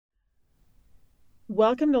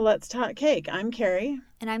Welcome to Let's Talk Cake. I'm Carrie.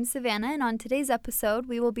 And I'm Savannah, and on today's episode,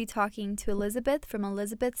 we will be talking to Elizabeth from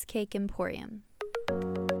Elizabeth's Cake Emporium.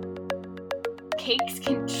 Cakes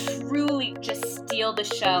can truly just steal the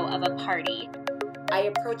show of a party. I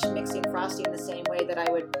approach mixing frosting the same way that I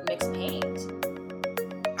would mix paint.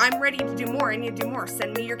 I'm ready to do more. I need to do more.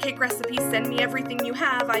 Send me your cake recipes. Send me everything you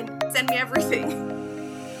have. Send me everything.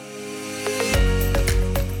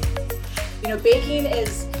 You know, baking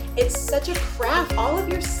it's such a craft. All of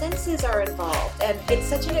your senses are involved, and it's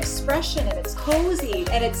such an expression, and it's cozy,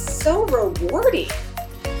 and it's so rewarding.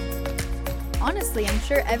 Honestly, I'm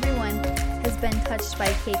sure everyone has been touched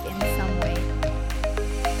by cake in some way.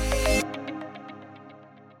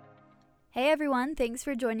 Hey everyone, thanks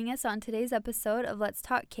for joining us on today's episode of Let's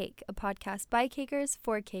Talk Cake, a podcast by cakers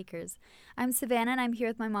for cakers. I'm Savannah and I'm here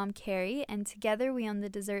with my mom Carrie, and together we own the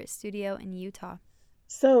dessert studio in Utah.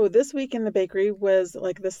 So this week in the bakery was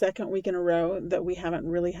like the second week in a row that we haven't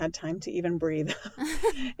really had time to even breathe.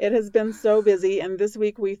 It has been so busy, and this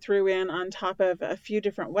week we threw in, on top of a few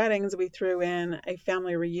different weddings, we threw in a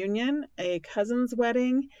family reunion, a cousin's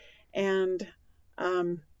wedding, and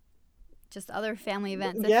just other family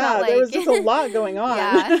events. There was just a lot going on.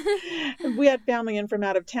 Yeah. We had family in from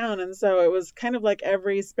out of town, and so it was kind of like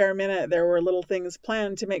every spare minute there were little things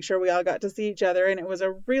planned to make sure we all got to see each other, and it was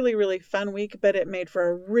a really, really fun week, but it made for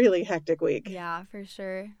a really hectic week. Yeah, for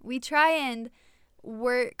sure. We try and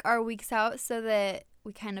work our weeks out so that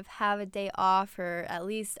we kind of have a day off, or at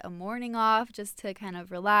least a morning off, just to kind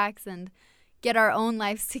of relax and get our own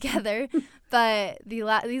lives together. But these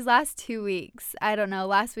last 2 weeks, I don't know,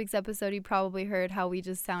 last week's episode you probably heard how we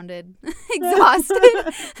just sounded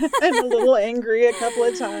exhausted. And a little angry a couple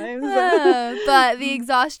of times. But the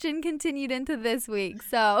exhaustion continued into this week,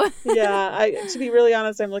 so. Yeah, to be really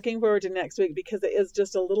honest, I'm looking forward to next week because it is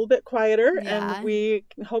just a little bit quieter, yeah. And we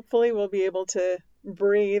hopefully will be able to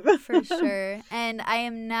breathe. For sure. And I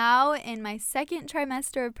am now in my second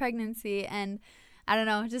trimester of pregnancy, and I don't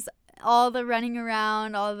know, just all the running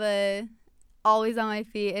around, always on my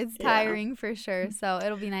feet. It's tiring for sure. So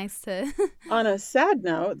it'll be nice to. On a sad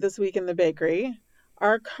note, this week in the bakery,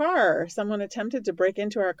 someone attempted to break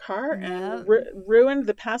into our car and ruined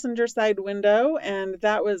the passenger side window. And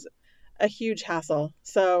that was a huge hassle.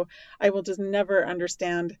 So I will just never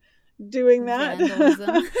understand doing that.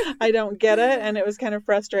 I don't get it, and it was kind of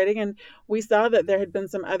frustrating. And we saw that there had been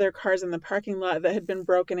some other cars in the parking lot that had been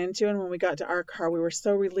broken into, and when we got to our car we were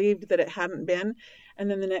so relieved that it hadn't been. And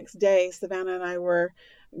then the next day Savannah and I were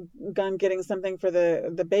gone getting something for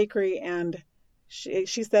the bakery, and she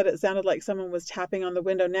said it sounded like someone was tapping on the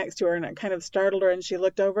window next to her, and it kind of startled her, and she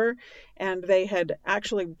looked over and they had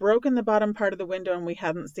actually broken the bottom part of the window, and we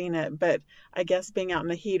hadn't seen it, but I guess being out in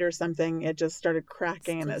the heat or something, it just started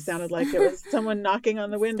cracking, and it sounded like it was someone knocking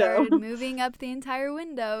on the window. Started moving up the entire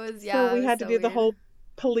windows. Yeah, so we had to do weird. The whole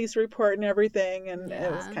police report and everything, and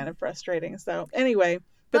it was kind of frustrating. So anyway,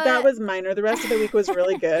 but that was minor. The rest of the week was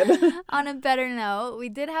really good. On a better note, we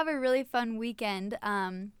did have a really fun weekend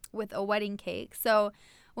with a wedding cake. So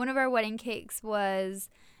one of our wedding cakes was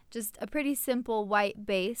just a pretty simple white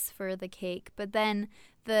base for the cake, but then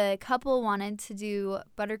the couple wanted to do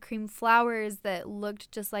buttercream flowers that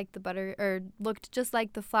looked just like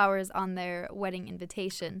the flowers on their wedding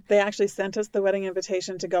invitation. They actually sent us the wedding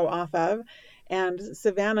invitation to go off of, and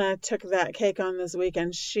Savannah took that cake on this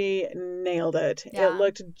weekend. She nailed it. Yeah. It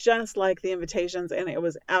looked just like the invitations, and it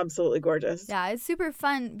was absolutely gorgeous. Yeah, it's super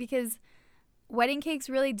fun because wedding cakes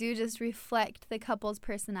really do just reflect the couple's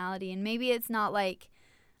personality, and maybe it's not like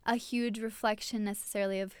a huge reflection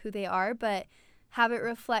necessarily of who they are, but have it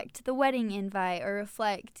reflect the wedding invite or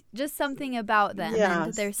reflect just something about them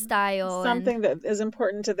and their style. Something that is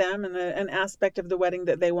important to them, and an aspect of the wedding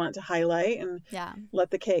that they want to highlight, and let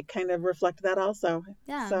the cake kind of reflect that also.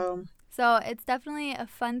 Yeah. So it's definitely a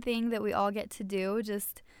fun thing that we all get to do,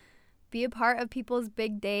 just be a part of people's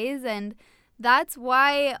big days, and that's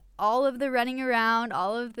why all of the running around,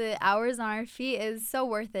 all of the hours on our feet is so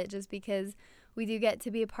worth it, just because we do get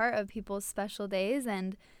to be a part of people's special days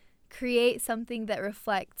and create something that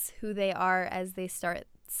reflects who they are as they start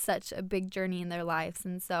such a big journey in their lives.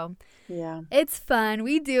 And so it's fun.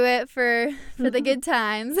 We do it for the good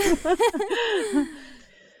times.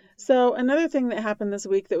 So another thing that happened this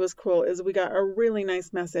week that was cool is we got a really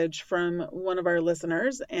nice message from one of our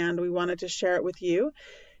listeners, and we wanted to share it with you.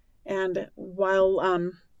 And while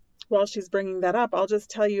she's bringing that up, I'll just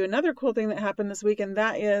tell you another cool thing that happened this week, and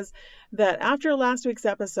that is that after last week's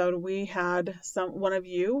episode, we had one of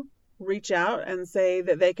you reach out and say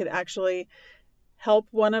that they could actually help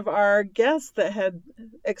one of our guests that had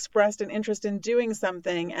expressed an interest in doing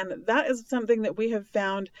something. And that is something that we have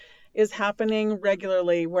found is happening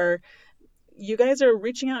regularly, where you guys are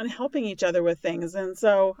reaching out and helping each other with things. And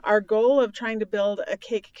so our goal of trying to build a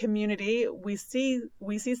cake community, we see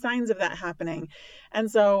signs of that happening.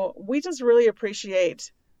 And so we just really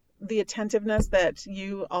appreciate the attentiveness that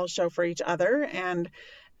you all show for each other. And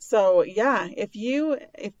so, yeah, if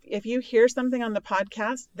you hear something on the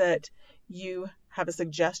podcast that you have a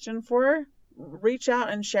suggestion for, reach out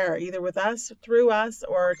and share, either with us, through us,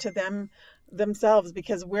 or to them themselves,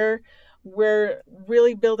 because we're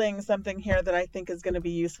really building something here that I think is going to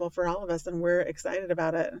be useful for all of us, and we're excited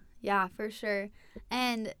about it. Yeah, for sure.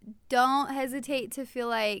 And don't hesitate to feel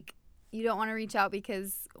like you don't want to reach out,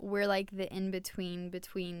 because we're like the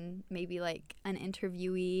between maybe like an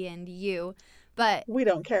interviewee and you. But we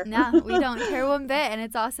don't care. No, we don't care one bit. And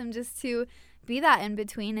it's awesome just to be that in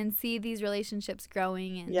between and see these relationships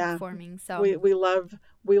growing and forming. So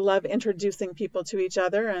we love introducing people to each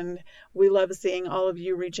other, and we love seeing all of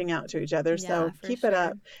you reaching out to each other. So keep it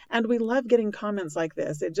up. And we love getting comments like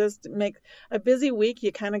this. It just makes a busy week.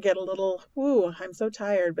 You kind of get a little, ooh, I'm so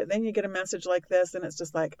tired. But then you get a message like this, and it's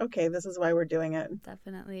just like, okay, this is why we're doing it.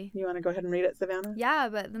 Definitely. You want to go ahead and read it, Savannah? Yeah,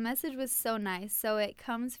 but the message was so nice. So it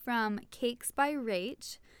comes from Cakes by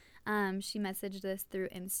Rach. She messaged us through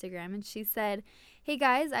Instagram, and she said, "Hey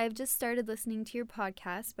guys, I've just started listening to your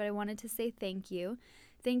podcast, but I wanted to say thank you.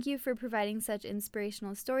 Thank you for providing such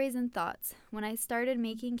inspirational stories and thoughts. When I started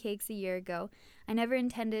making cakes a year ago, I never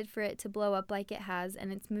intended for it to blow up like it has,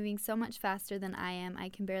 and it's moving so much faster than I am, I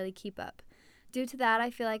can barely keep up. Due to that,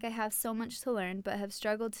 I feel like I have so much to learn, but have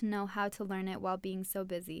struggled to know how to learn it while being so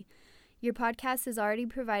busy. Your podcast has already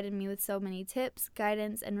provided me with so many tips,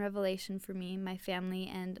 guidance, and revelation for me, my family,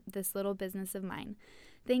 and this little business of mine.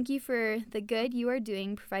 Thank you for the good you are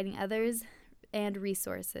doing, providing others and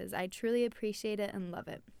resources. I truly appreciate it and love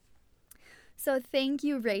it." So thank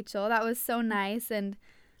you, Rachel. That was so nice, and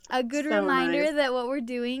a good reminder that what we're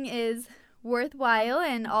doing is worthwhile,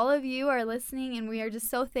 and all of you are listening, and we are just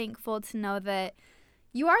so thankful to know that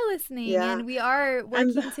you are listening, and we are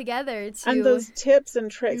working together to... And those tips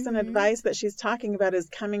and tricks and advice that she's talking about is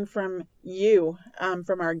coming from you,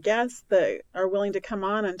 from our guests that are willing to come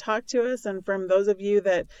on and talk to us, and from those of you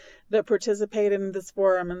that participate in this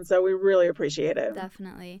forum. And so we really appreciate it.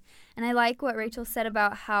 Definitely. And I like what Rachel said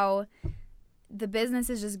about how the business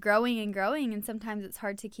is just growing and growing, and sometimes it's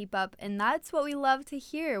hard to keep up. And that's what we love to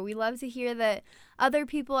hear. We love to hear that other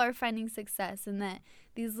people are finding success, and that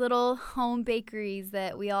these little home bakeries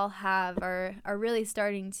that we all have are really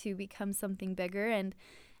starting to become something bigger.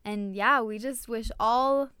 And yeah, we just wish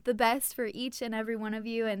all the best for each and every one of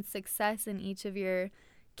you, and success in each of your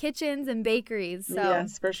kitchens and bakeries. So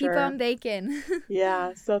yes, for sure. Keep on baking.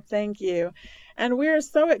 Yeah, so thank you. And we're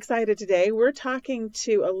so excited today. We're talking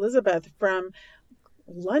to Elizabeth from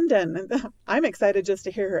London. I'm excited just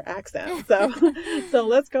to hear her accent. So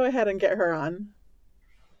let's go ahead and get her on.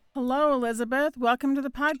 Hello, Elizabeth. Welcome to the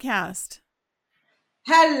podcast.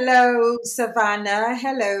 Hello, Savannah.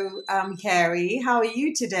 Hello, Carrie. How are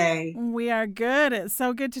you today? We are good. It's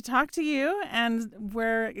so good to talk to you, and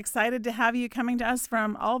we're excited to have you coming to us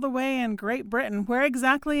from all the way in Great Britain. Where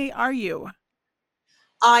exactly are you?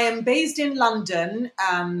 I am based in London,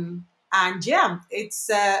 and yeah, it's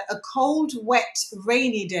a cold, wet,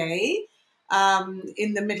 rainy day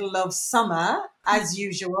in the middle of summer, as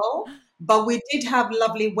usual. But we did have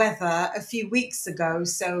lovely weather a few weeks ago,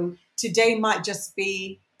 so today might just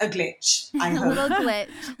be a glitch, I hope. A little glitch.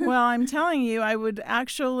 Well, I'm telling you,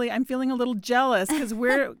 I'm feeling a little jealous, because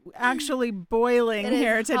we're actually boiling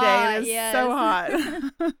here today. Hot, it is so hot.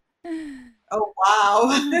 Oh,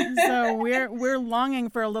 wow. So we're longing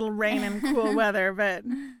for a little rain and cool weather, but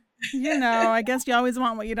I guess you always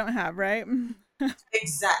want what you don't have, right?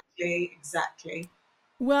 Exactly.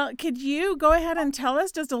 Well, could you go ahead and tell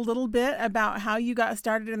us just a little bit about how you got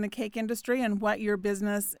started in the cake industry and what your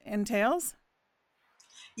business entails?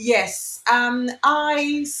 Yes.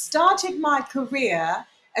 I started my career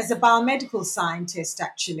as a biomedical scientist,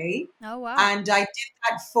 actually. Oh, wow. And I did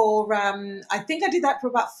that for, I think I did that for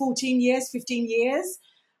about 15 years.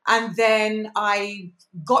 And then I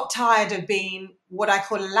got tired of being what I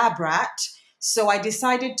call a lab rat. So I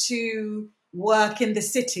decided to work in the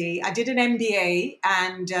city. I did an MBA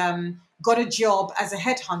and got a job as a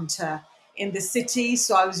headhunter in the city.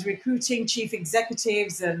 So I was recruiting chief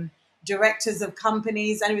executives and directors of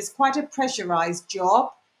companies, and it was quite a pressurized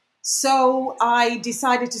job. So I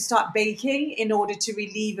decided to start baking in order to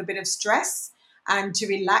relieve a bit of stress and to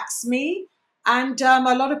relax me. And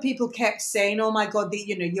a lot of people kept saying, "Oh my God,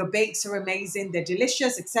 your bakes are amazing, they're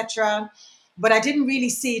delicious, etc." But I didn't really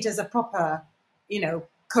see it as a proper,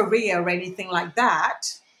 career or anything like that.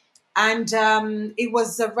 And it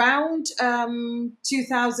was around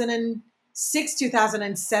 2006,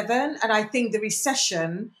 2007. And I think the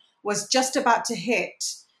recession was just about to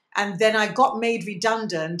hit. And then I got made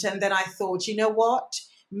redundant. And then I thought, you know what?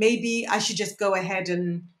 Maybe I should just go ahead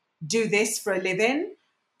and do this for a living.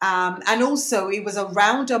 And also, it was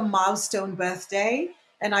around a milestone birthday.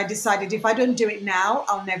 And I decided if I don't do it now,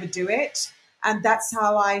 I'll never do it. And that's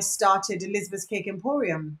how I started Elizabeth's Cake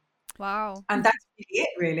Emporium. Wow. And that's really it,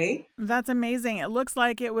 really. That's amazing. It looks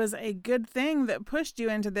like it was a good thing that pushed you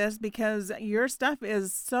into this because your stuff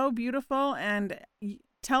is so beautiful. And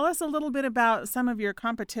tell us a little bit about some of your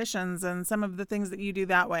competitions and some of the things that you do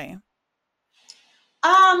that way.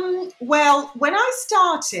 Well, when I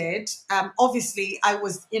started, obviously I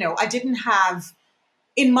was, I didn't have,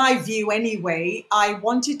 in my view anyway, I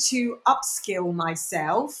wanted to upskill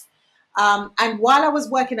myself. And while I was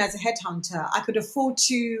working as a headhunter, I could afford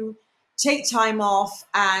to take time off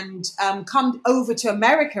and come over to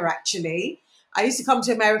America, actually. I used to come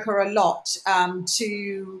to America a lot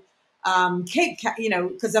to cake,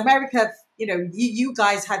 because America, you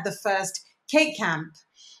guys had the first cake camp.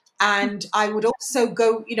 And I would also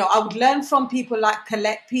go, I would learn from people like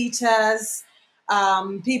Colette Peters,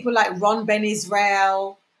 people like Ron Ben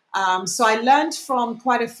Israel. So I learned from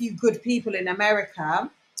quite a few good people in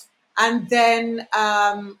America. And then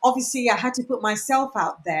obviously I had to put myself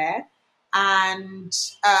out there and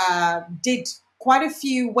did quite a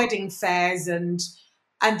few wedding fairs. And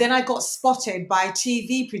then I got spotted by a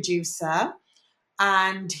TV producer.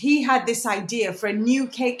 And he had this idea for a new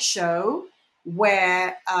cake show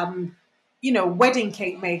where, wedding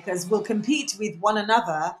cake makers will compete with one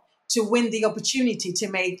another to win the opportunity to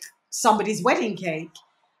make somebody's wedding cake.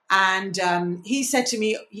 And he said to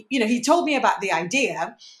me, he told me about the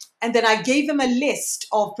idea. And then I gave him a list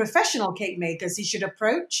of professional cake makers he should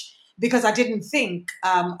approach because I didn't think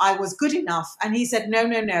I was good enough. And he said,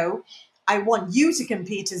 no, I want you to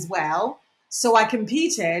compete as well. So I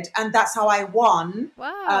competed, and that's how I won 3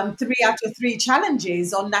 out of 3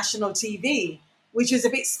 challenges on national TV, which was a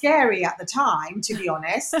bit scary at the time, to be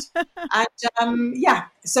honest. And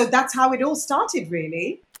so that's how it all started,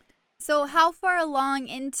 really. So how far along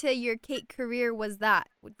into your cake career was that?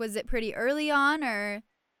 Was it pretty early on, or?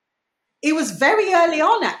 It was very early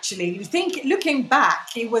on, actually. You think, looking back,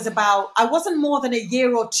 it was I wasn't more than a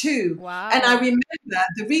year or 2. Wow. And I remember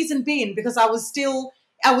the reason being because I was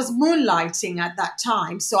moonlighting at that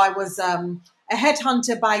time. So I was a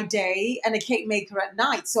headhunter by day and a cake maker at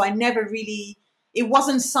night. So I never really, it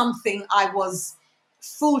wasn't something I was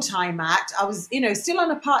full-time at. I was, still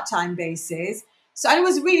on a part-time basis. So it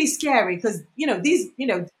was really scary because,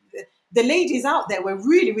 the ladies out there were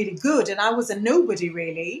really, really good. And I was a nobody,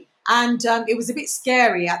 really. And it was a bit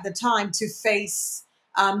scary at the time to face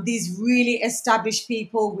these really established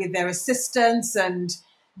people with their assistants, and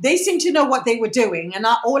they seemed to know what they were doing. And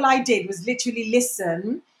all I did was literally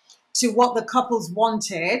listen to what the couples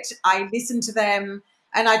wanted. I listened to them,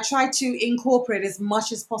 and I tried to incorporate as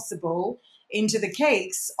much as possible into the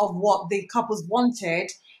cakes of what the couples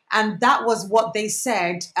wanted. And that was what they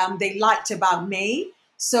said they liked about me.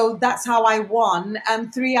 So that's how I won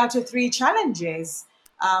 3 out of 3 challenges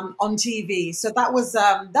on TV. So that was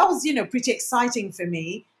pretty exciting for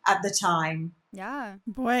me at the time. Yeah.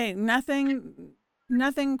 Boy, nothing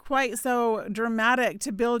quite so dramatic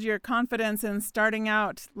to build your confidence in starting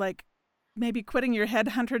out, like maybe quitting your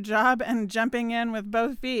headhunter job and jumping in with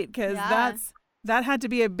both feet, because that had to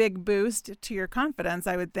be a big boost to your confidence,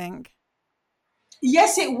 I would think.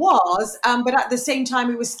 Yes, it was. But at the same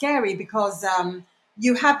time, it was scary because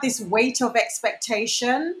you have this weight of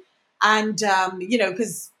expectation. And,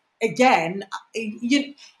 because again,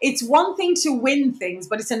 it's one thing to win things,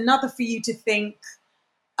 but it's another for you to think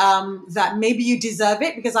that maybe you deserve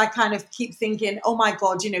it, because I kind of keep thinking, oh my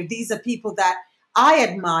God, these are people that I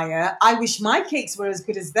admire. I wish my cakes were as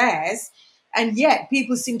good as theirs. And yet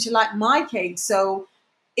people seem to like my cake. So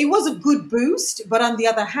it was a good boost. But on the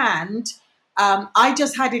other hand, I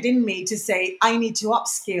just had it in me to say, I need to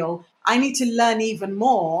upskill. I need to learn even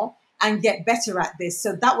more and get better at this.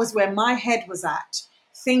 So that was where my head was at,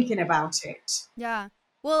 thinking about it. Yeah.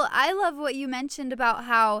 Well, I love what you mentioned about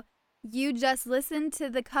how you just listened to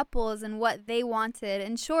the couples and what they wanted.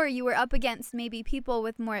 And sure, you were up against maybe people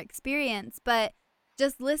with more experience, but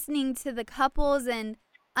just listening to the couples and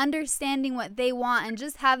understanding what they want and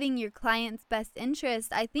just having your client's best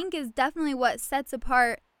interest, I think is definitely what sets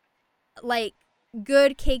apart like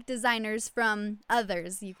good cake designers from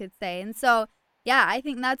others, you could say. And so, yeah, I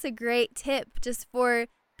think that's a great tip just for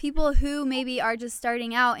people who maybe are just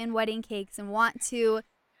starting out in wedding cakes and want to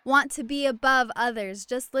want to be above others.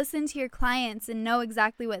 Just listen to your clients and know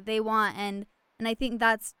exactly what they want, and I think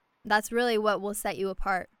that's really what will set you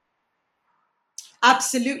apart.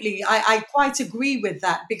 Absolutely. I quite agree with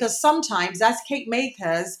that, because sometimes as cake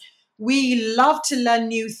makers, we love to learn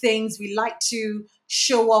new things. We like to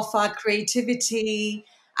show off our creativity.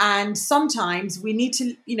 And sometimes we need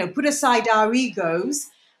to, put aside our egos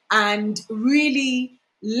and really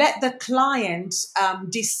let the client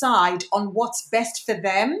decide on what's best for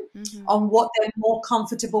them, on what they're more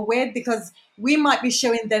comfortable with, because we might be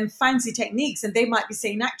showing them fancy techniques and they might be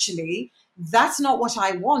saying, actually, that's not what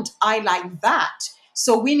I want. I like that.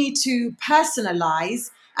 So we need to personalize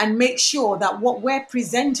and make sure that what we're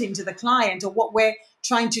presenting to the client or what we're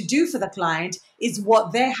trying to do for the client is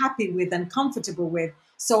what they're happy with and comfortable with.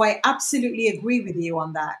 So I absolutely agree with you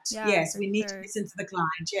on that. Yeah, yes, we need sure. to listen to the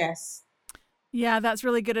client. Yes. Yeah, that's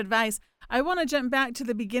really good advice. I want to jump back to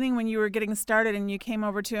the beginning when you were getting started and you came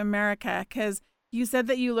over to America, because you said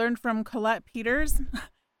that you learned from Colette Peters.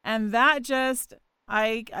 And that just,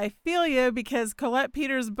 I feel you, because Colette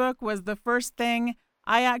Peters' book was the first thing.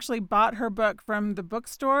 I actually bought her book from the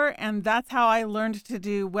bookstore, and that's how I learned to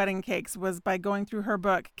do wedding cakes, was by going through her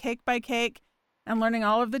book, Cake by Cake, and learning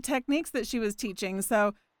all of the techniques that she was teaching.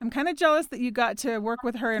 So I'm kind of jealous that you got to work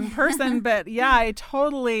with her in person, but yeah, I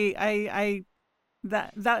totally,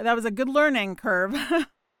 that was a good learning curve.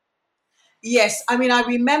 Yes, I mean, I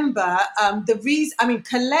remember the reason. I mean,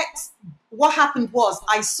 Colette. What happened was,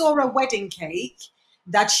 I saw a wedding cake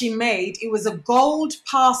that she made. It was a gold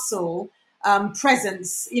parcel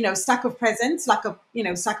presents, stack of presents, like a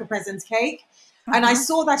stack of presents cake, and I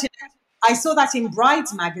saw that in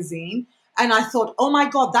Brides magazine, and I thought, oh my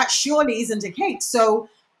God, that surely isn't a cake. So,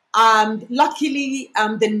 luckily,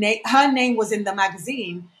 her name was in the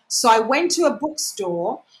magazine. So I went to a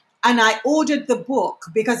bookstore and I ordered the book,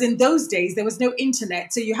 because in those days there was no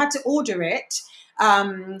internet, so you had to order it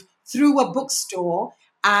through a bookstore,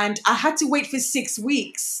 and I had to wait for 6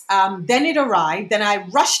 weeks. Then it arrived. Then I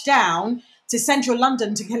rushed down to central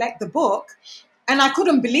London to collect the book, and I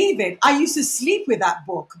couldn't believe it. I used to sleep with that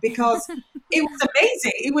book because it was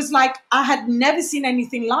amazing. It was like I had never seen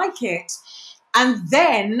anything like it. And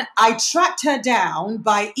then I tracked her down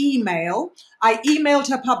by email. I emailed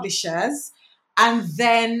her publishers, and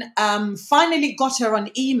then finally got her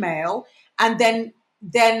on email. And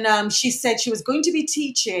then she said she was going to be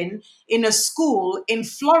teaching in a school in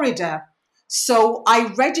Florida. So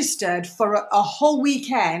I registered for a whole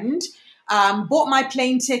weekend, bought my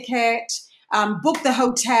plane ticket, booked the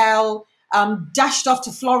hotel, dashed off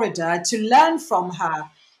to Florida to learn from her.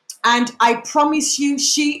 And I promise you,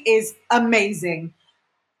 she is amazing.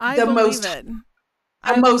 I The believe most, it. the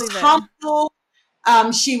I most believe it. humble.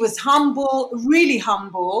 She was humble, really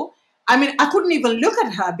humble. I mean, I couldn't even look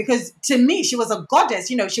at her, because to me, she was a goddess.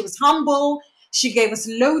 She was humble. She gave us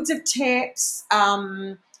loads of tips.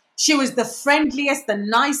 She was the friendliest, the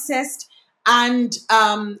nicest, and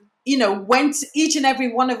went each and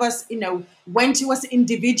every one of us, went to us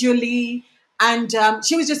individually, and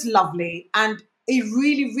she was just lovely, and it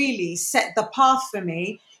really, really set the path for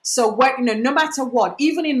me. So what, no matter what,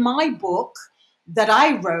 even in my book that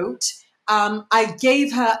I wrote, I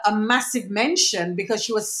gave her a massive mention, because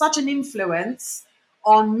she was such an influence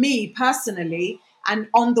on me personally, and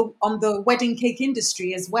on the wedding cake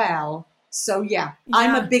industry as well. So yeah,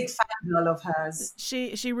 I'm a big fan girl of hers.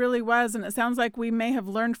 She really was, and it sounds like we may have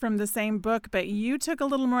learned from the same book, but you took a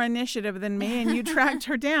little more initiative than me, and you tracked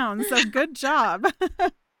her down. So good job.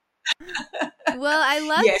 Well, I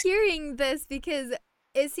love Yes. hearing this, because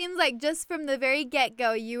it seems like just from the very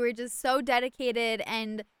get-go, you were just so dedicated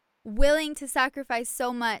and willing to sacrifice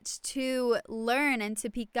so much to learn and to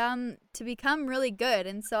become really good.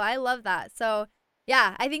 And so I love that. So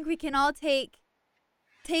yeah, I think we can all take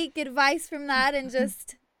advice from that and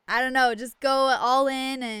just, I don't know, just go all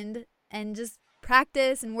in and just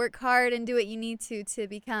practice and work hard and do what you need to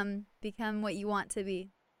become what you want to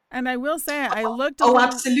be. And I will say, I looked. Oh,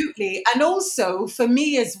 absolutely. And also for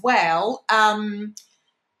me as well,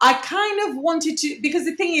 I kind of wanted to, because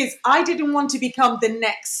the thing is, I didn't want to become the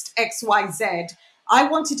next XYZ. I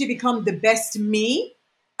wanted to become the best me.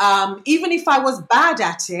 Even if I was bad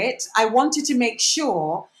at it, I wanted to make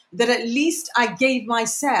sure that at least I gave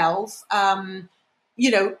myself,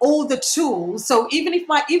 all the tools. So even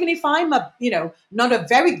if I'm not a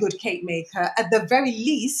very good cake maker, at the very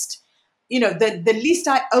least, the least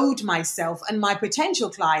I owed myself and my potential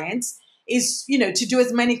clients is, to do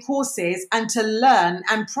as many courses and to learn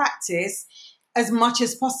and practice as much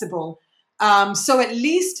as possible. So at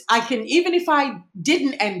least I can, even if I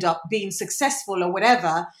didn't end up being successful or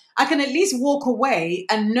whatever, I can at least walk away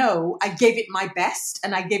and know I gave it my best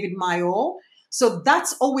and I gave it my all. So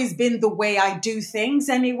that's always been the way I do things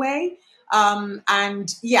anyway.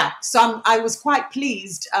 And yeah, so I was quite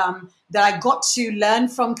pleased that I got to learn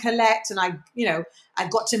from Colette, and I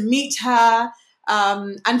got to meet her.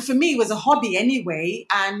 And for me, it was a hobby anyway,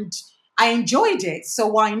 and I enjoyed it. So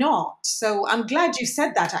why not? So I'm glad you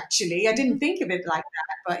said that, actually. I didn't think of it like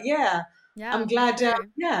that, but yeah, Yeah, I'm for glad. sure.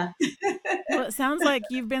 Yeah. Well, it sounds like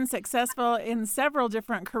you've been successful in several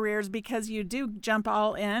different careers because you do jump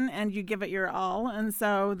all in and you give it your all. And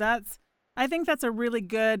so I think that's a really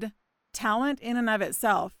good talent in and of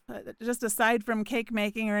itself. Just aside from cake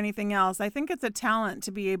making or anything else, I think it's a talent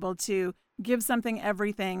to be able to give something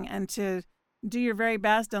everything and to do your very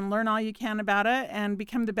best and learn all you can about it and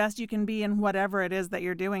become the best you can be in whatever it is that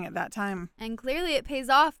you're doing at that time. And clearly it pays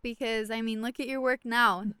off because, I mean, look at your work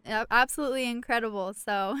now. Absolutely incredible.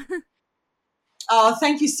 So, Oh,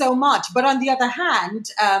 thank you so much. But on the other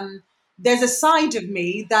hand, there's a side of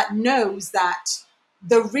me that knows that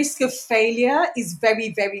the risk of failure is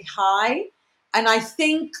very, very high. And I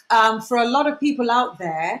think for a lot of people out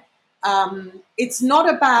there, it's not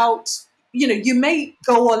about, you may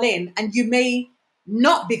go all in and you may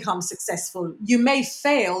not become successful. You may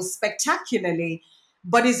fail spectacularly,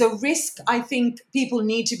 but it's a risk I think people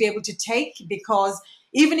need to be able to take, because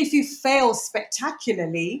even if you fail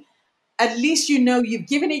spectacularly, at least you've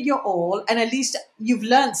given it your all, and at least you've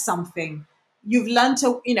learned something. You've learned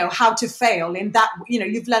how to fail in that.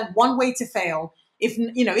 You've learned one way to fail,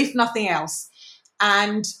 if nothing else.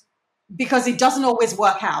 And because it doesn't always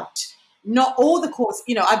work out. Not all the course,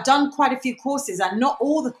 I've done quite a few courses, and not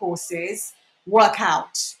all the courses work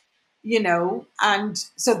out. And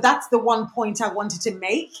so that's the one point I wanted to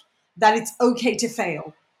make, that it's okay to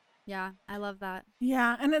fail. yeah, I love that.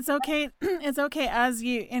 Yeah, and it's okay. It's okay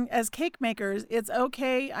as cake makers. It's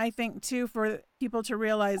okay, I think, too, for people to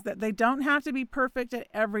realize that they don't have to be perfect at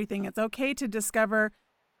everything. It's okay to discover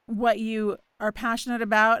what you are passionate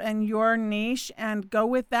about and your niche and go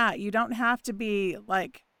with that. You don't have to be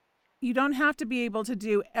able to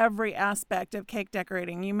do every aspect of cake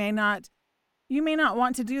decorating. You may not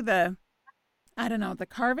want to do the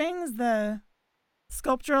carvings, the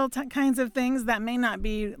sculptural kinds of things. That may not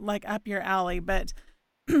be like up your alley, but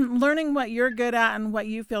learning what you're good at and what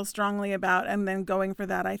you feel strongly about and then going for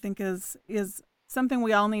that, I think is something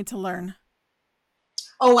we all need to learn.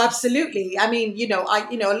 Oh, absolutely. I mean,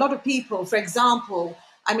 a lot of people, for example,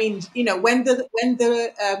 I mean, when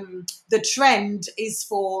the trend is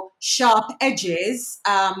for sharp edges,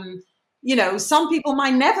 some people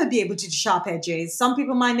might never be able to do sharp edges. Some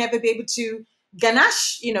people might never be able to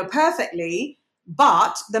ganache, perfectly.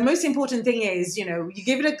 But the most important thing is, you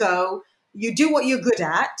give it a go, you do what you're good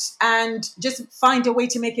at, and just find a way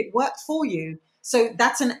to make it work for you. So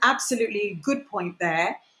that's an absolutely good point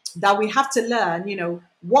there, that we have to learn,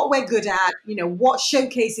 what we're good at, what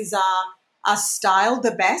showcases our style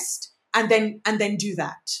the best, and then do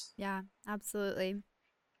that. Yeah, absolutely.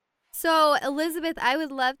 So, Elizabeth, I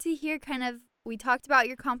would love to hear we talked about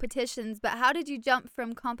your competitions, but how did you jump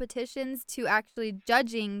from competitions to actually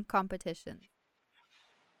judging competitions?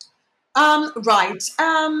 Right.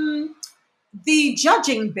 The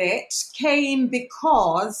judging bit came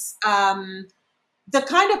because the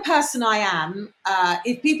kind of person I am,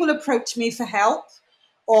 if people approach me for help,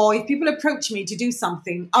 or if people approach me to do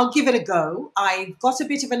something, I'll give it a go. I've got a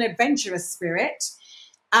bit of an adventurous spirit.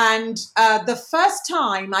 And the first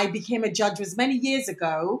time I became a judge was many years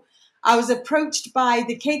ago. I was approached by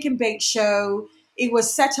the Cake and Bake Show. It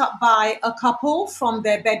was set up by a couple from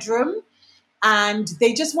their bedroom, and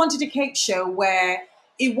they just wanted a cake show where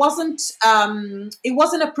it wasn't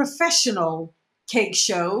a professional cake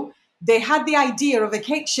show. They had the idea of a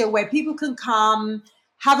cake show where people can come,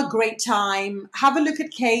 have a great time, have a look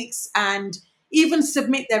at cakes, and even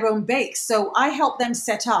submit their own bakes. So I helped them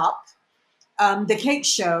set up the cake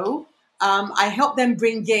show. I helped them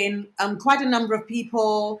bring in quite a number of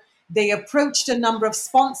people. They approached a number of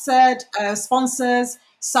sponsors.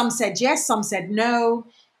 Some said yes, some said no.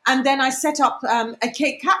 And then I set up a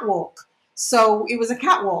cake catwalk. So it was a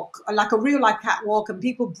catwalk, like a real life catwalk, and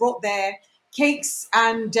people brought their cakes,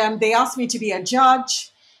 and they asked me to be a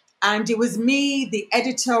judge. And it was me, the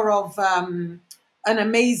editor of an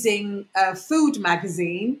amazing food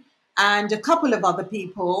magazine, and a couple of other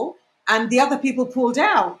people. And the other people pulled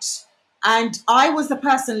out. And I was the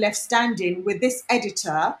person left standing with this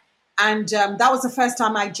editor. And that was the first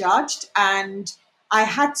time I judged. And I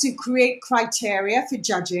had to create criteria for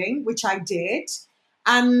judging, which I did.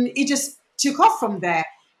 And it just took off from there.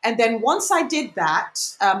 And then once I did that,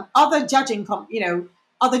 other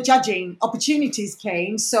other judging opportunities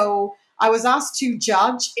came. So I was asked to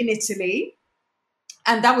judge in Italy,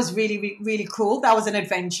 and that was really, really cool. That was an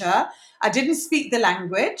adventure. I didn't speak the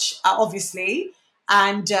language, obviously,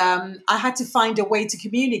 and I had to find a way to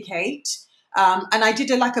communicate. And I did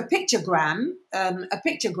like a pictogram,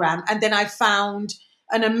 and then I found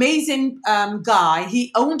an amazing guy.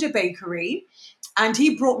 He owned a bakery, and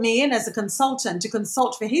he brought me in as a consultant to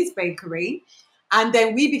consult for his bakery. And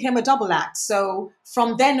then we became a double act. So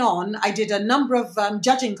from then on, I did a number of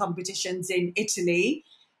judging competitions in Italy.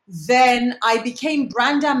 Then I became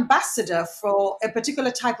brand ambassador for a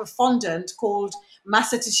particular type of fondant called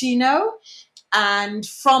Massaticino. And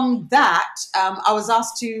from that, I was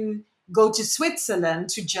asked to go to Switzerland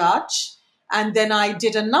to judge. And then I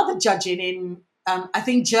did another judging in, I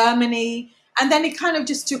think, Germany. And then it kind of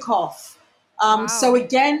just took off. So Wow.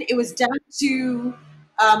 again, it was down to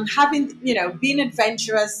having, being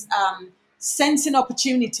adventurous, sensing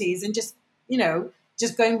opportunities, and just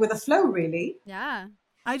going with the flow, really. Yeah.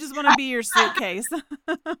 I just want to be your suitcase.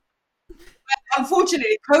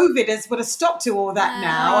 Unfortunately, COVID has put a stop to all that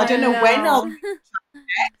now. I I don't know when I'll. know.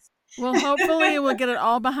 Well, hopefully we'll get it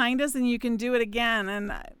all behind us and you can do it again.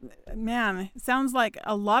 And man, it sounds like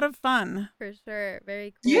a lot of fun. For sure.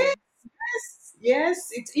 Very cool. Yes.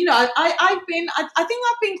 It's I think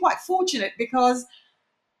I've been quite fortunate because,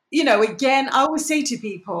 again, I always say to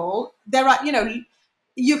people, there are,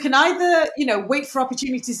 you can either, wait for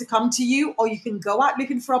opportunities to come to you, or you can go out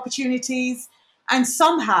looking for opportunities. And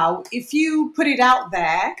somehow, if you put it out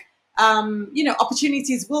there,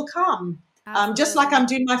 opportunities will come. Just like I'm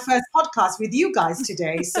doing my first podcast with you guys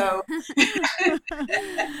today. So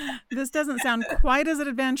this doesn't sound quite as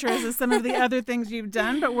adventurous as some of the other things you've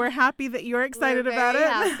done, but we're happy that you're excited about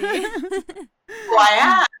it. Well,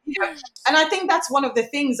 I am. And I think that's one of the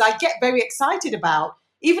things I get very excited about,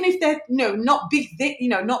 even if they're not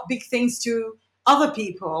big things to other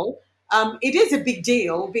people. It is a big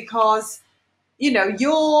deal because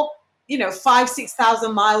you're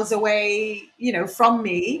 5,000-6,000 miles away from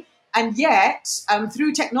me, and yet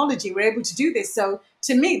through technology we're able to do this. So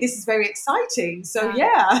to me, this is very exciting. So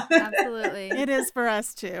yeah. Absolutely. It is for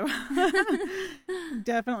us too.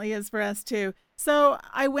 Definitely is for us too. So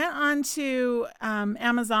I went on to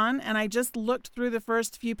Amazon and I just looked through the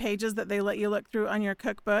first few pages that they let you look through on your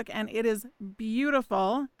cookbook, and it is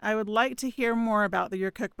beautiful. I would like to hear more about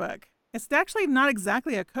your cookbook. It's actually not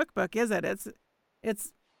exactly a cookbook, is it?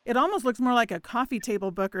 It almost looks more like a coffee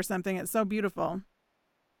table book or something. It's so beautiful.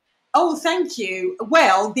 Oh, thank you.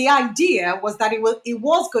 Well, the idea was that it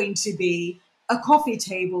was going to be a coffee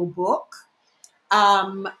table book.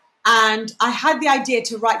 And I had the idea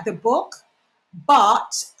to write the book,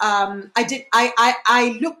 but I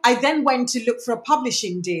then went to look for a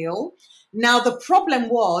publishing deal. Now, the problem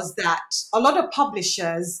was that a lot of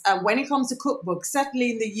publishers, when it comes to cookbooks,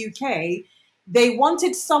 certainly in the UK, they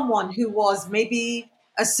wanted someone who was maybe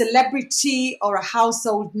a celebrity or a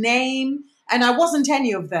household name, and I wasn't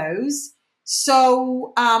any of those.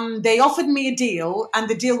 So they offered me a deal, and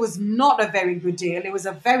the deal was not a very good deal. It was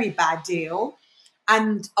a very bad deal.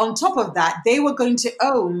 And on top of that, they were going to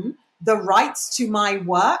own the rights to my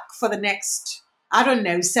work for the next,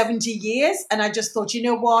 70 years. And I just thought, you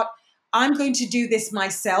know what? I'm going to do this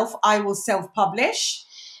myself. I will self-publish.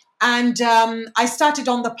 And I started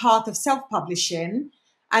on the path of self-publishing,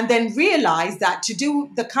 and then realized that to do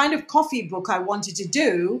the kind of coffee book I wanted to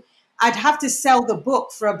do, I'd have to sell the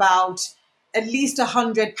book for about at least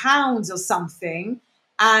 £100 or something.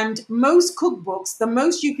 And most cookbooks, the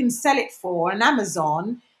most you can sell it for on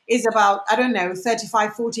Amazon is about,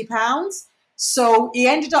 £35-40. So it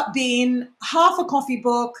ended up being half a coffee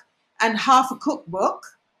book and half a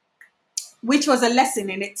cookbook, which was a lesson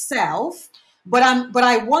in itself. But I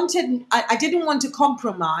didn't want to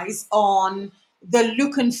compromise on the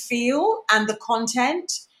look and feel and the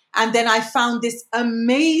content. And then I found this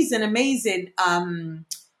amazing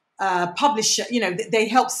publisher. They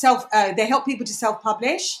help people to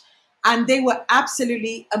self-publish, and they were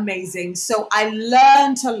absolutely amazing. So I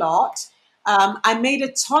learned a lot. I made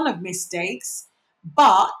a ton of mistakes,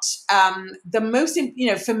 but the most,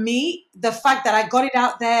 for me, the fact that I got it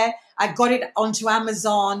out there, I got it onto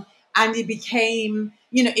Amazon, and it became,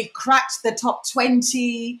 it cracked the top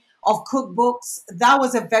 20 of cookbooks. That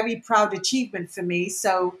was a very proud achievement for me.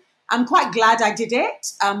 So I'm quite glad I did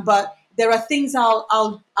it. But there are things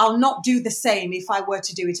I'll not do the same if I were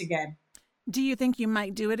to do it again. Do you think you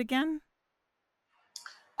might do it again?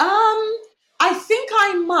 I think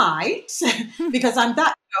I might because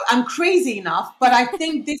I'm crazy enough, but I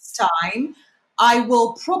think this time I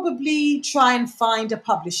will probably try and find a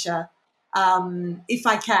publisher if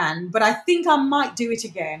I can. But I think I might do it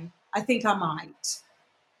again. I think I might.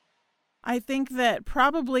 I think that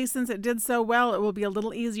probably since it did so well, it will be a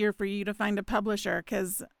little easier for you to find a publisher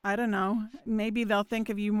because, I don't know, maybe they'll think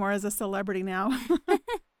of you more as a celebrity now.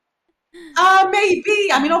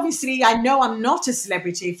 Maybe. I mean, obviously, I know I'm not a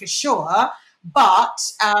celebrity for sure,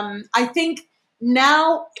 but I think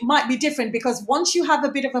now it might be different because once you have a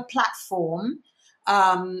bit of a platform,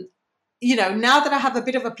 um, now that I have a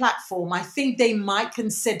bit of a platform, I think they might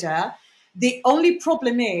consider. The only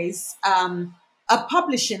problem is a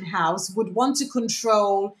publishing house would want to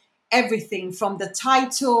control everything from the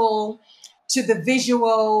title to the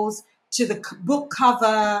visuals to the book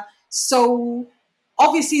cover. So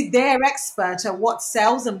obviously they're expert at what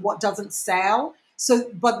sells and what doesn't sell.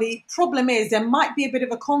 So, but the problem is there might be a bit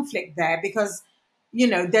of a conflict there because,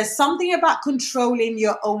 there's something about controlling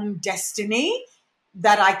your own destiny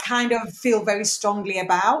that I kind of feel very strongly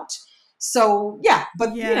about. So yeah,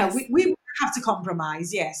 but Yes. we have to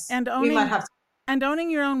compromise. Yes, And we might owning have to. and owning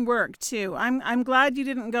your own work too. I'm glad you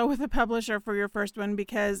didn't go with a publisher for your first one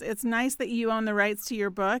because it's nice that you own the rights to your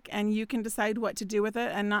book and you can decide what to do with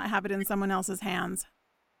it and not have it in someone else's hands.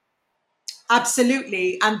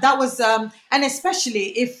 Absolutely, and that was and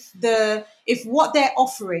especially if what they're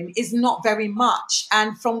offering is not very much,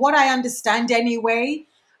 and from what I understand anyway,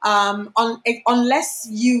 unless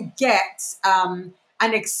you get an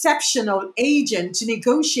exceptional agent to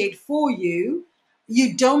negotiate for you,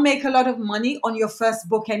 you don't make a lot of money on your first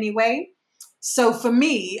book anyway. So for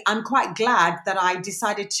me, I'm quite glad that I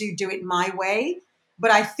decided to do it my way.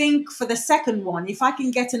 But I think for the second one, if I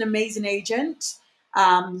can get an amazing agent,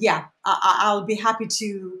 I'll be happy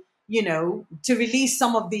to, to release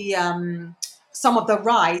some of the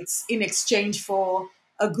rights in exchange for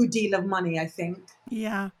a good deal of money, I think.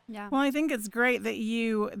 Yeah. Well, I think it's great that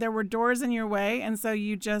there were doors in your way, and so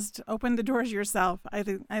you just opened the doors yourself. I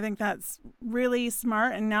think that's really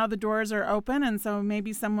smart, and now the doors are open, and so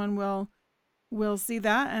maybe someone will see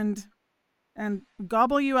that and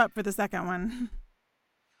gobble you up for the second one.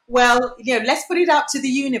 Well, let's put it out to the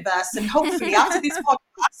universe, and hopefully after this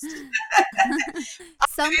podcast,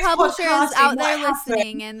 some publishers out there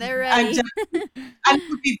listening, and they're ready. And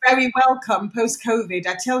would be very welcome post-COVID.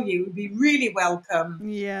 I tell you, would be really welcome.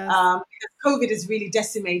 Yeah. Because COVID has really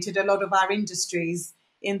decimated a lot of our industries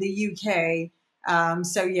in the UK.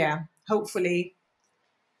 So yeah, hopefully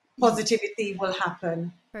positivity will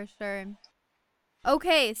happen. For sure.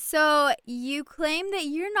 Okay, so you claim that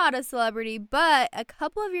you're not a celebrity, but a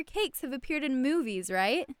couple of your cakes have appeared in movies,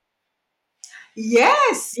 right?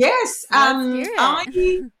 Yes. Let's hear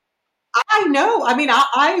it. I know. I mean,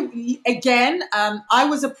 I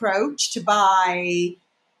was approached by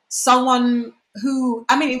someone who,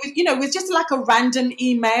 I mean, it was just like a random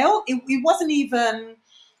email. It wasn't even,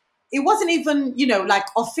 like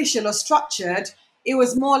official or structured. It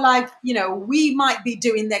was more like, we might be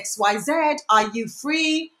doing XYZ. Are you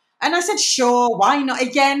free? And I said, sure, why not?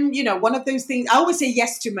 Again, one of those things. I always say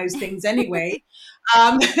yes to most things anyway.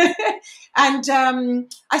 And I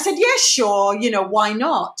said, yeah, sure, why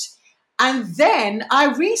not? And then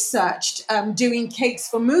I researched doing cakes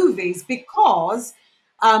for movies because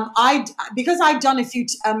I'd done a few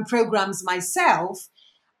programs myself.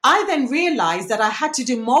 I then realized that I had to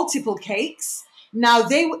do multiple cakes. Now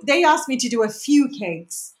they asked me to do a few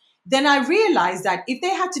cakes. Then I realized that if they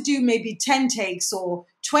had to do maybe 10 takes or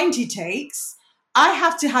 20 takes, I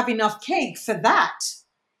have to have enough cake for that.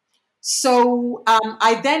 So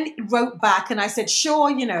I then wrote back and I said, sure,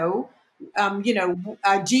 do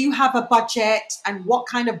you have a budget and what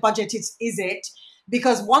kind of budget is it?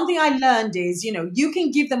 Because one thing I learned is, you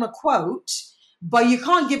can give them a quote, but you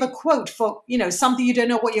can't give a quote for, something you don't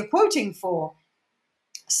know what you're quoting for.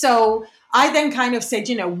 So I then kind of said,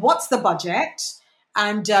 what's the budget?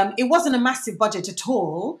 And it wasn't a massive budget at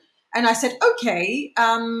all. And I said, okay,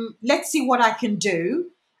 let's see what I can do.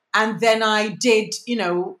 And then I did,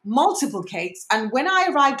 multiple cakes. And when I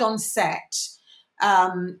arrived on set,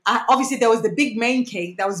 obviously there was the big main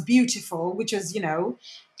cake that was beautiful, which was,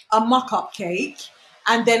 a mock-up cake.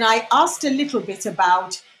 And then I asked a little bit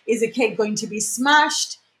about, is the cake going to be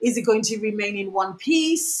smashed? Is it going to remain in one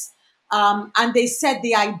piece? And they said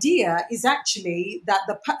the idea is actually that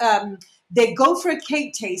they go for a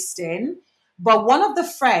cake tasting, but one of the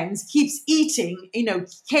friends keeps eating,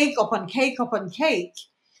 cake upon cake upon cake.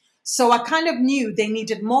 So I kind of knew they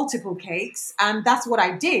needed multiple cakes, and that's what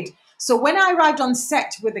I did. So when I arrived on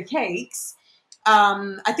set with the cakes,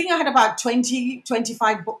 I think I had about 20,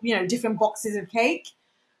 25, different boxes of cake.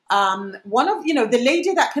 One of, the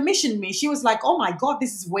lady that commissioned me, she was like, oh my God,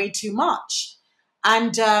 this is way too much.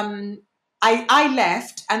 And I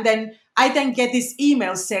left, and then I then get this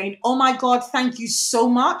email saying, "Oh my God, thank you so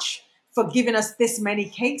much for giving us this many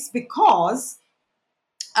cakes," because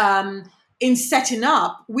in setting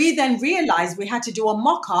up, we then realized we had to do a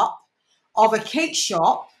mock-up of a cake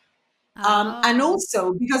shop. And Oh.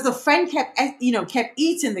 also because the friend kept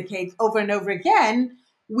eating the cake over and over again,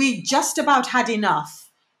 we just about had enough.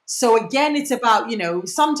 So again, it's about,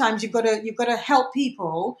 sometimes you've got to help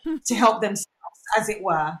people to help themselves, as it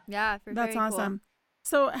were. Yeah, for That's very cool. awesome.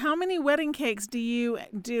 So how many wedding cakes do you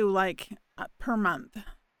do like per month?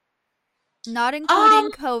 Not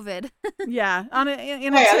including COVID. Yeah,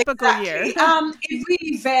 in a Well, typical year. exactly. It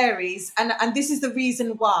really varies, and this is the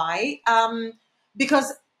reason why.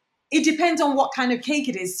 Because it depends on what kind of cake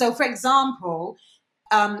it is. So, for example,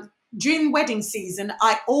 during wedding season,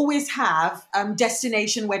 I always have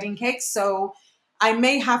destination wedding cakes. So I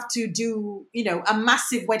may have to do, a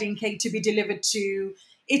massive wedding cake to be delivered to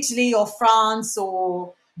Italy or France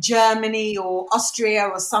or Germany or Austria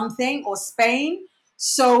or something, or Spain.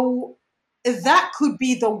 So that could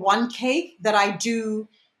be the one cake that I do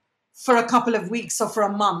for a couple of weeks or for a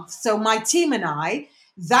month. So my team and I,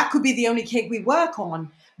 that could be the only cake we work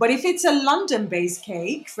on. But if it's a London-based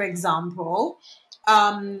cake, for example,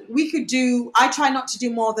 we could do, I try not to do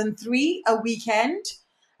more than 3 a weekend,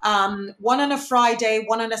 one on a Friday,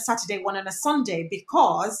 one on a Saturday, one on a Sunday,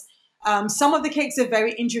 because some of the cakes are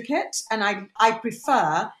very intricate, and I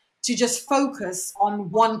prefer to just focus on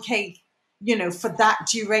one cake, for that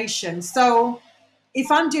duration. So if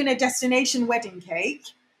I'm doing a destination wedding cake,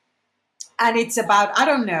 and it's about, I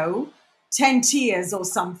don't know, 10 tiers or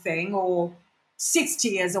something, or 6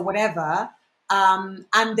 tiers or whatever,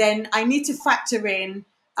 and then I need to factor in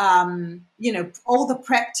all the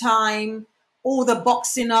prep time, all the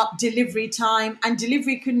boxing up, delivery time, and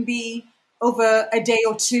delivery can be over a day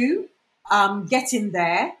or two, getting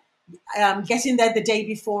there, the day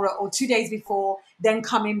before or 2 days before, then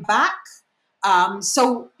coming back.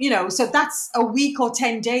 So that's a week or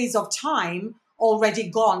 10 days of time already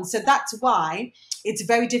gone. So that's why it's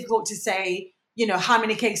very difficult to say, how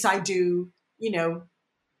many cakes I do,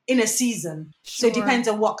 in a season. So it Sure. depends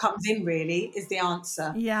on what comes in, really, is the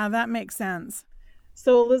answer. Yeah, that makes sense.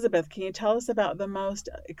 So, Elizabeth, can you tell us about the most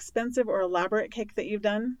expensive or elaborate cake that you've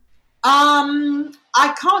done?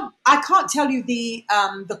 I can't tell you the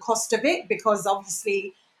cost of it, because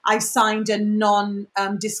obviously I've signed a non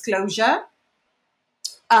disclosure.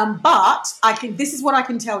 But I can. This is what I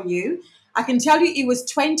can tell you. I can tell you it was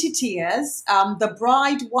 20 tiers. The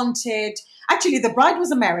bride wanted. Actually, the bride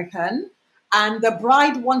was American, and the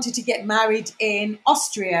bride wanted to get married in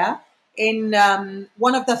Austria, in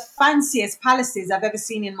one of the fanciest palaces I've ever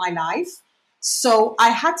seen in my life. So I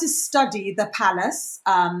had to study the palace.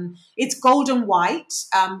 It's gold and white.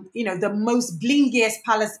 The most blingiest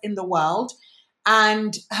palace in the world.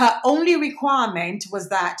 And her only requirement was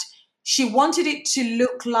that she wanted it to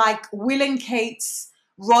look like Will and Kate's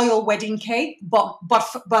royal wedding cake, but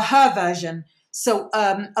her version. So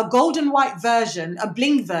a golden white version, a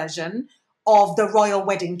bling version of the royal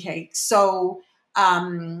wedding cake. So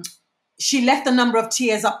she left the number of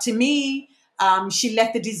tiers up to me. She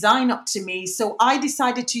left the design up to me. So I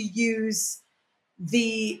decided to use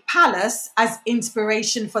the palace as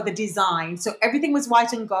inspiration for the design. So everything was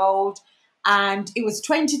white and gold, and it was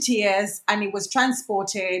 20 tiers, and it was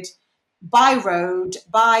transported by road,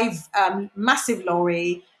 by massive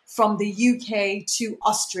lorry from the UK to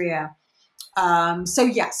Austria.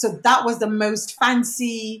 So that was the most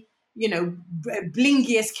fancy,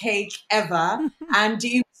 blingiest cake ever. And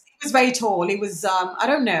it was very tall. It was, I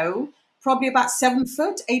don't know, probably about 7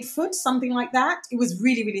 foot, 8 foot, something like that. It was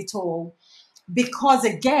really, really tall, because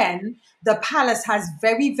again, the palace has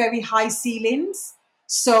very, very high ceilings.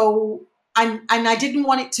 So, and I didn't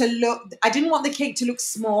want the cake to look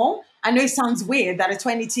small. I know it sounds weird that a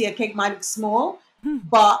 20 tier cake might look small,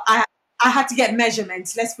 but I had to get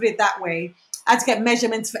measurements. Let's put it that way. I had to get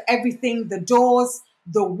measurements for everything: the doors,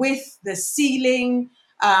 the width, the ceiling.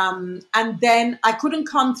 And then I couldn't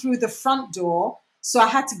come through the front door. So I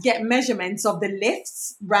had to get measurements of the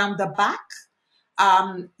lifts round the back.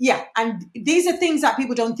 And these are things that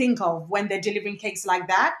people don't think of when they're delivering cakes like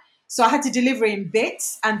that. So I had to deliver in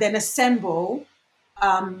bits and then assemble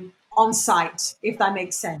on site, if that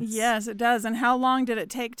makes sense. Yes, it does. And how long did it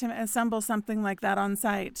take to assemble something like that on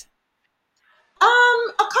site?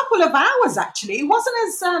 A couple of hours, actually. It wasn't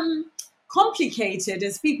as complicated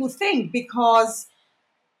as people think, because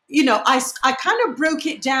I kind of broke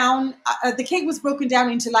it down. The cake was broken down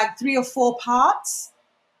into like 3 or 4 parts.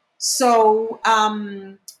 So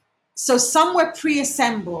some were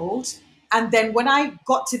pre-assembled, and then when I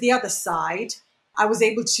got to the other side, I was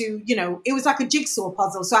able to, it was like a jigsaw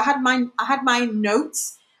puzzle. So I had my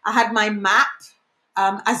notes, I had my map,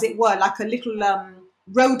 as it were, like a little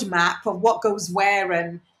road map of what goes where,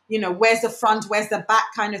 and where's the front, where's the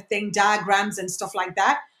back, kind of thing, diagrams and stuff like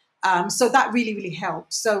that. So that really, really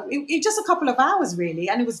helped. So it just a couple of hours really,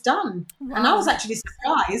 and it was done. Wow. And I was actually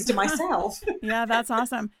surprised myself. Yeah, that's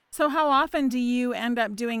awesome. So how often do you end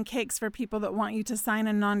up doing cakes for people that want you to sign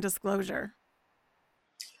a non-disclosure?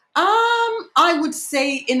 I would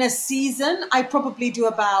say in a season, I probably do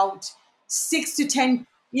about 6 to 10,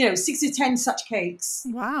 6 to 10 such cakes.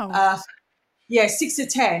 Wow. Yeah, 6 to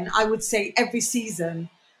 10, I would say every season,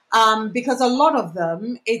 because a lot of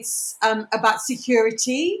them, it's about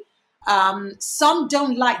security. Some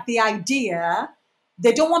don't like the idea.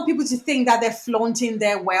 They don't want people to think that they're flaunting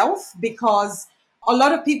their wealth, because a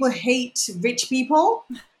lot of people hate rich people.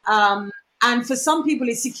 And for some people,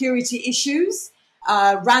 it's security issues,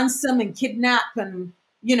 ransom and kidnap, and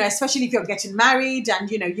especially if you're getting married and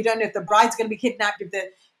you don't know if the bride's going to be kidnapped.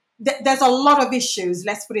 There's a lot of issues,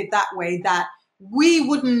 let's put it that way, that we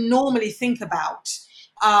wouldn't normally think about.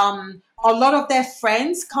 A lot of their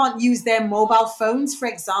friends can't use their mobile phones, for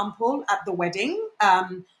example, at the wedding.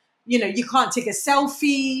 You can't take a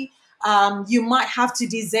selfie. You might have to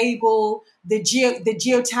disable the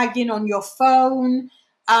geotagging on your phone.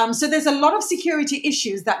 So there's a lot of security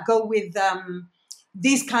issues that go with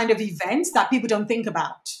these kind of events that people don't think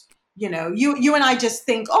about. You and I just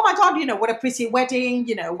think, oh my God, what a pretty wedding.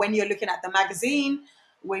 When you're looking at the magazine,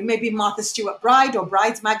 where maybe Martha Stewart Bride or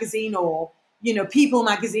Brides magazine or People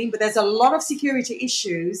magazine, but there's a lot of security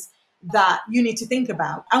issues that you need to think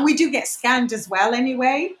about. And we do get scanned as well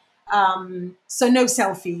anyway. So no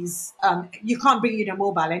selfies. You can't bring your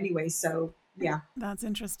mobile anyway. So yeah. That's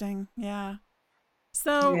interesting. Yeah.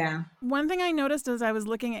 So yeah. One thing I noticed as I was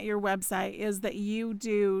looking at your website is that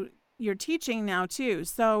you're teaching now too.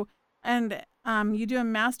 So, and you do a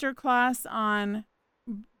master class on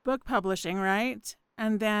book publishing, right?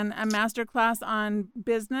 And then a master class on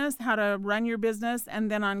business, how to run your business, and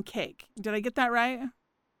then on cake. Did I get that right?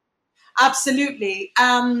 Absolutely.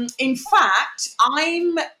 In fact,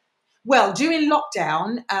 during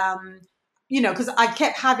lockdown, because I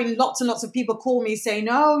kept having lots and lots of people call me saying,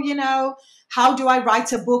 oh, how do I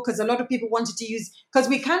write a book? Because a lot of people wanted to because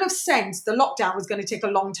we kind of sensed the lockdown was going to take a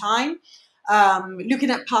long time, looking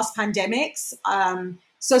at past pandemics.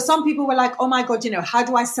 So some people were like, oh my God, how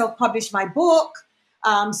do I self-publish my book?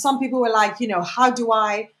 Some people were like, how do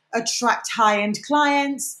I attract high-end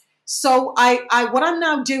clients? So what I'm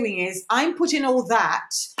now doing is I'm putting all that.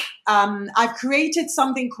 I've created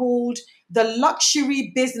something called the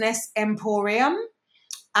Luxury Business Emporium,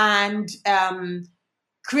 and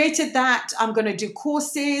created that. I'm going to do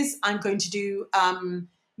courses. I'm going to do,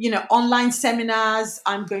 online seminars.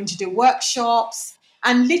 I'm going to do workshops,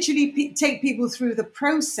 and literally take people through the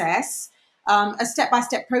process, a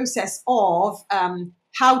step-by-step process of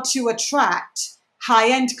how to attract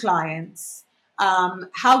high-end clients,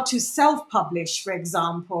 how to self-publish, for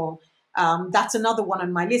example. That's another one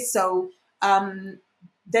on my list. So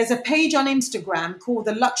there's a page on Instagram called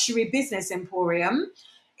the Luxury Business Emporium.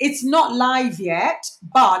 It's not live yet,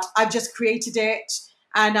 but I've just created it,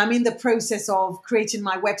 and I'm in the process of creating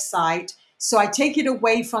my website. So I take it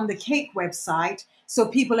away from the cake website so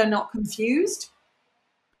people are not confused.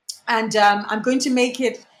 And I'm going to make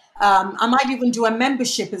it, I might even do a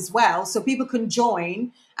membership as well, so people can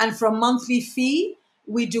join. And for a monthly fee,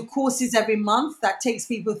 we do courses every month that takes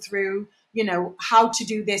people through, how to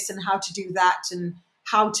do this and how to do that, and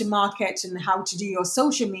how to market and how to do your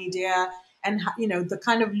social media, and the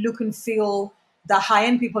kind of look and feel the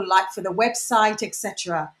high-end people like for the website,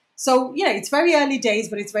 etc. So it's very early days,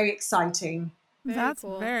 but it's very exciting. That's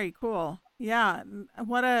very cool. Yeah,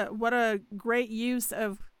 what a great use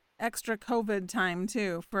of extra COVID time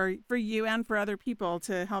too for you and for other people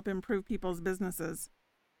to help improve people's businesses.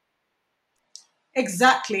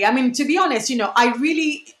 Exactly. I mean, to be honest, I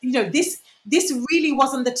really, this really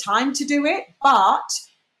wasn't the time to do it, but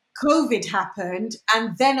COVID happened,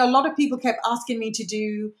 and then a lot of people kept asking me to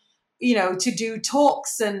do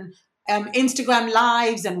talks and Instagram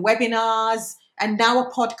lives and webinars, and now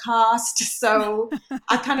a podcast. So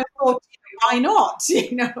I kind of thought, why not?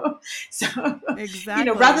 So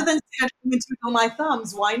exactly. Rather than twiddle my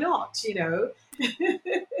thumbs, why not?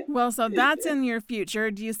 Well, so that's in your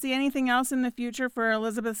future. Do you see anything else in the future for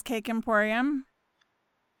Elizabeth's Cake Emporium?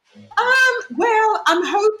 Well, I'm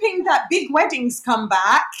hoping that big weddings come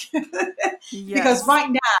back because right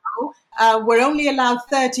now we're only allowed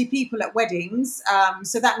 30 people at weddings.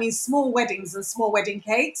 So that means small weddings and small wedding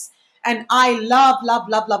cakes. And I love, love,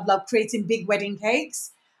 love, love, love creating big wedding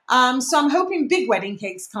cakes. So I'm hoping big wedding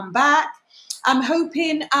cakes come back. I'm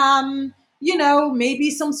hoping,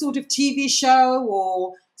 maybe some sort of TV show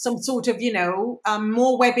or some sort of,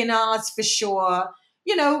 more webinars for sure.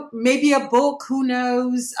 Maybe a book, who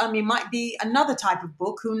knows? Might be another type of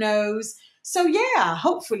book, who knows? So yeah,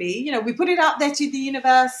 hopefully, we put it out there to the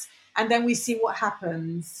universe and then we see what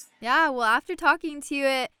happens. Yeah, well, after talking to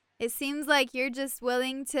you, it seems like you're just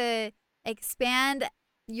willing to expand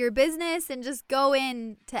your business and just go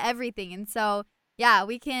into everything. And so, yeah,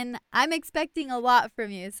 I'm expecting a lot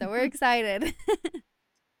from you, so we're excited.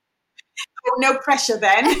 Oh, no pressure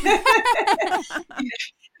then. God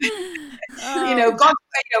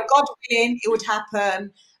willing, it would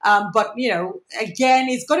happen. But again,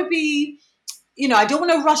 it's got to be, I don't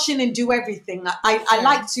want to rush in and do everything. I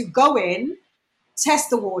like to go in, test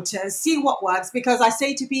the waters, see what works, because I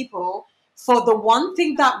say to people, for the one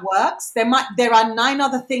thing that works, there are 9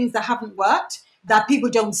 other things that haven't worked that people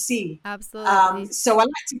don't see. Absolutely. So I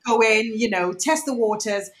like to go in, test the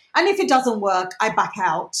waters, and if it doesn't work, I back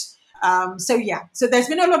out. So there's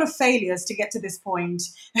been a lot of failures to get to this point.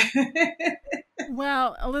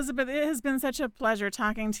 Well, Elizabeth, it has been such a pleasure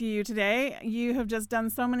talking to you today. You have just done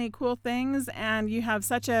so many cool things, and you have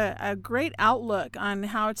such a great outlook on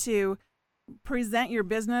how to present your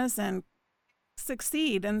business and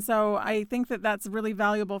succeed. And so I think that that's really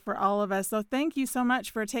valuable for all of us. So thank you so much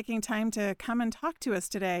for taking time to come and talk to us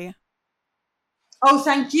today. Oh,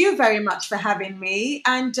 thank you very much for having me.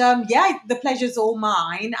 And the pleasure's all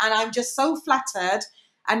mine. And I'm just so flattered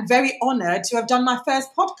and very honored to have done my first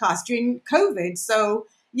podcast during COVID. So,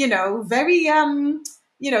 very,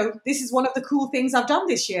 this is one of the cool things I've done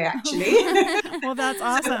this year, actually. Well, that's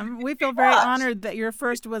awesome. We feel very honored that your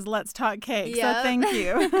first was Let's Talk Cake. Yep. So thank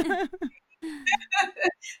you.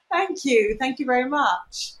 Thank you. Thank you very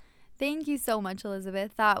much. Thank you so much,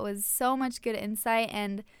 Elizabeth. That was so much good insight.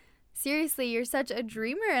 And seriously, you're such a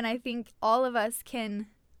dreamer. And I think all of us can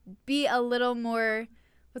be a little more,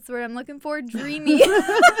 what's the word I'm looking for? Dreamy.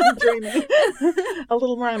 Dreamy. A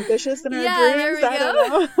little more ambitious in our dreams. There we go.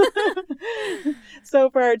 Don't know. So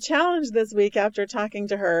for our challenge this week, after talking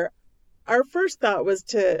to her, our first thought was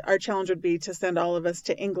our challenge would be to send all of us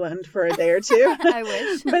to England for a day or two. I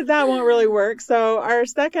wish. But that won't really work. So our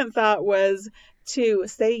second thought was to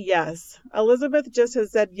say yes. Elizabeth just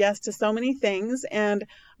has said yes to so many things, and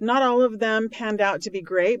not all of them panned out to be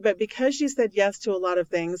great. But because she said yes to a lot of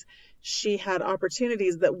things, she had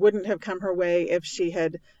opportunities that wouldn't have come her way if she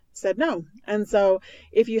had said no. And so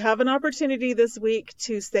if you have an opportunity this week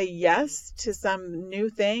to say yes to some new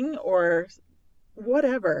thing or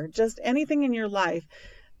whatever, just anything in your life,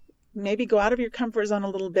 maybe go out of your comfort zone a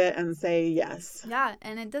little bit and say yes. Yeah,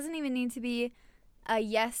 and it doesn't even need to be a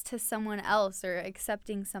yes to someone else or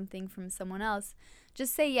accepting something from someone else.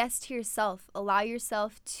 Just say yes to yourself. Allow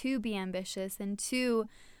yourself to be ambitious and to,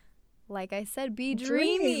 like I said, be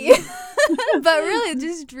dreamy. But really,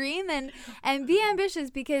 just dream and be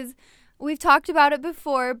ambitious, because we've talked about it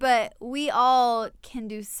before, but we all can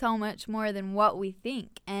do so much more than what we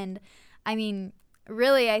think. And I mean,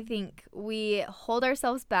 really, I think we hold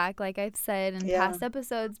ourselves back, like I've said in past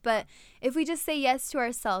episodes. But if we just say yes to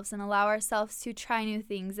ourselves and allow ourselves to try new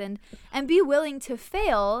things and be willing to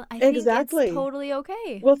fail, I think it's totally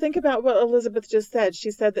okay. Well, think about what Elizabeth just said.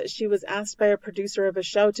 She said that she was asked by a producer of a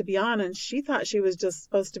show to be on, and she thought she was just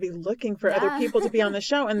supposed to be looking for other people to be on the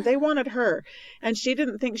show, and they wanted her. And she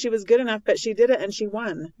didn't think she was good enough, but she did it and she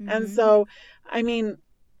won. Mm-hmm. And so, I mean,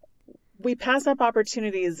 we pass up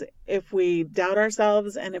opportunities if we doubt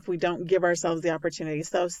ourselves and if we don't give ourselves the opportunity.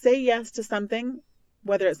 So say yes to something,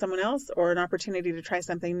 whether it's someone else or an opportunity to try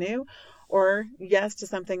something new, or yes to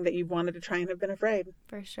something that you've wanted to try and have been afraid.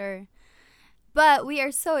 For sure. But we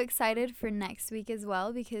are so excited for next week as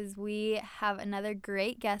well, because we have another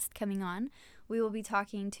great guest coming on. We will be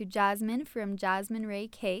talking to Jasmine from Jasmine Ray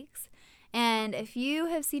Cakes. And if you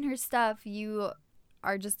have seen her stuff, you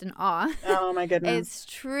are just in awe. Oh my goodness. It's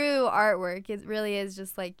true artwork. It really is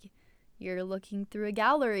just like you're looking through a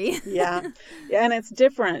gallery. Yeah, and it's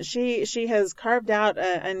different. She has carved out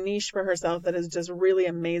a niche for herself that is just really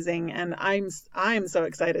amazing, and I'm so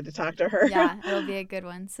excited to talk to her. Yeah, it'll be a good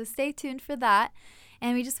one. So stay tuned for that.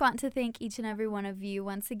 And we just want to thank each and every one of you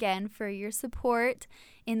once again for your support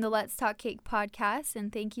in the Let's Talk Cake podcast.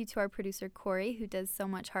 And thank you to our producer, Corey, who does so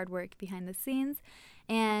much hard work behind the scenes.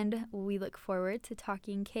 And we look forward to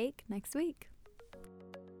talking cake next week.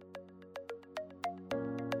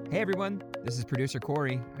 Hey everyone, this is producer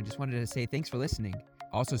Corey. I just wanted to say thanks for listening.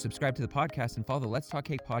 Also subscribe to the podcast and follow the Let's Talk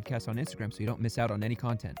Cake podcast on Instagram so you don't miss out on any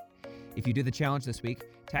content. If you do the challenge this week,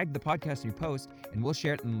 tag the podcast in your post and we'll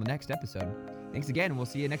share it in the next episode. Thanks again, and we'll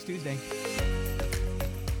see you next Tuesday.